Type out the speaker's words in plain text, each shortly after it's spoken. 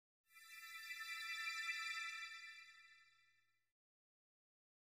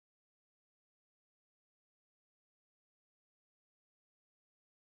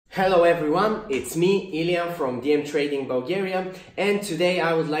Hello everyone, it's me, Ilya from DM Trading Bulgaria, and today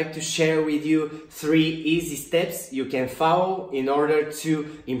I would like to share with you 3 easy steps you can follow in order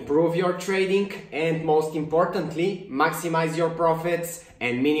to improve your trading and, most importantly, maximize your profits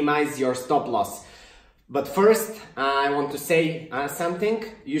and minimize your stop loss. But first, I want to say something.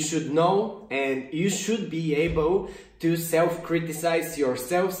 You should know and you should be able to self-criticize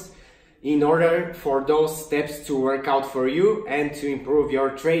yourselves in order for those steps to work out for you and to improve your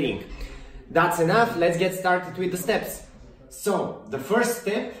trading. That's enough, let's get started with the steps. So, the first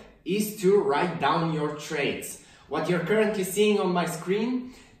step is to write down your trades. What you're currently seeing on my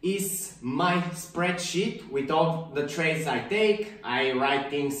screen is my spreadsheet with all the trades I take. I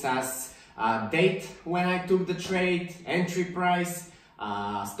write things as date when I took the trade, entry price,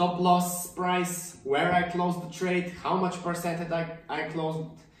 stop loss price, where I closed the trade, how much percentage I closed.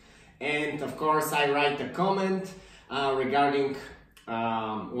 And of course I write a comment regarding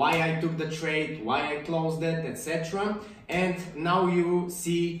why I took the trade, why I closed it, etc. And now you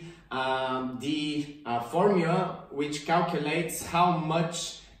see the formula which calculates how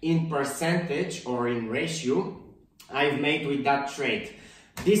much in percentage or in ratio I've made with that trade.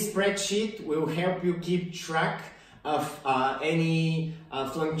 This spreadsheet will help you keep track of any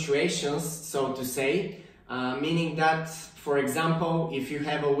fluctuations, so to say, meaning that, for example, if you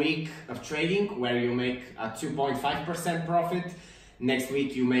have a week of trading where you make a 2.5% profit, next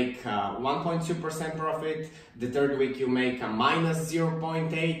week you make 1.2% profit, the third week you make a minus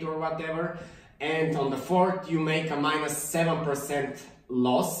 0.8 or whatever, and on the fourth you make a minus 7%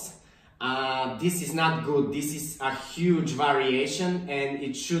 loss. This is not good. This is a huge variation and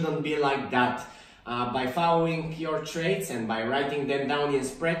it shouldn't be like that. By following your trades and by writing them down in a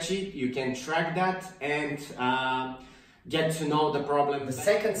spreadsheet, you can track that and get to know the problem. The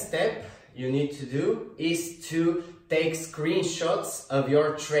second step you need to do is to take screenshots of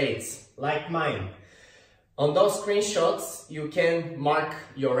your trades, like mine. On those screenshots, you can mark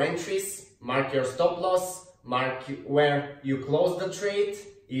your entries, mark your stop loss, mark where you close the trade,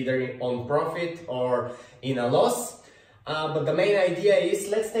 either on profit or in a loss. But the main idea is,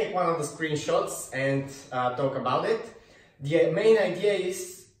 let's take one of the screenshots and talk about it. The main idea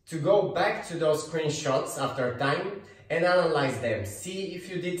is to go back to those screenshots after time and analyze them. See if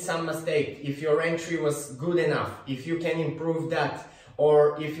you did some mistake, if your entry was good enough, if you can improve that,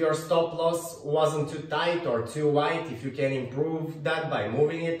 or if your stop loss wasn't too tight or too wide, if you can improve that by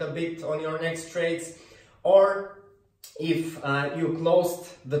moving it a bit on your next trades, or if you closed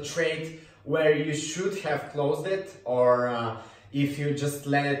the trade where you should have closed it, or if you just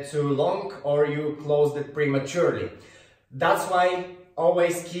let it too long or you closed it prematurely. That's why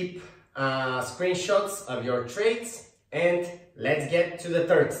always keep screenshots of your trades, and let's get to the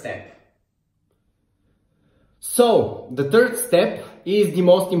third step. So, the third step is the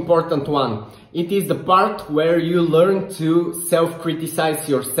most important one. It is the part where you learn to self-criticize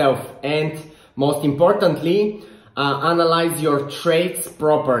yourself and, most importantly, analyze your trades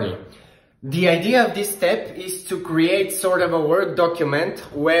properly. The idea of this step is to create sort of a Word document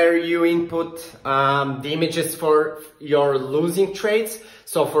where you input the images for your losing trades.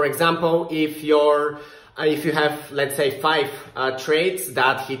 So for example, if you have, let's say, 5 trades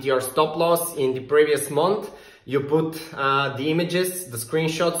that hit your stop loss in the previous month, you put the images, the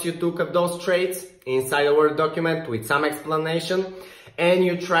screenshots you took of those trades inside a Word document with some explanation, and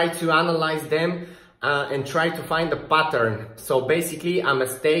you try to analyze them and try to find a pattern. So basically a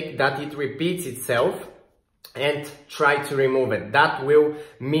mistake that it repeats itself, and try to remove it. That will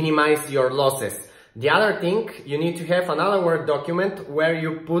minimize your losses. The other thing, you need to have another Word document where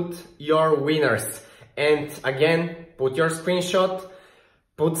you put your winners. And again, put your screenshot,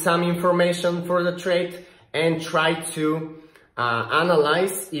 put some information for the trade, and try to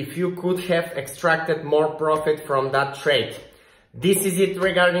analyze if you could have extracted more profit from that trade. This is it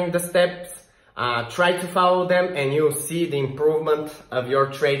regarding the steps. Try to follow them and you'll see the improvement of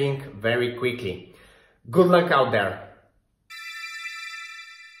your trading very quickly. Good luck out there!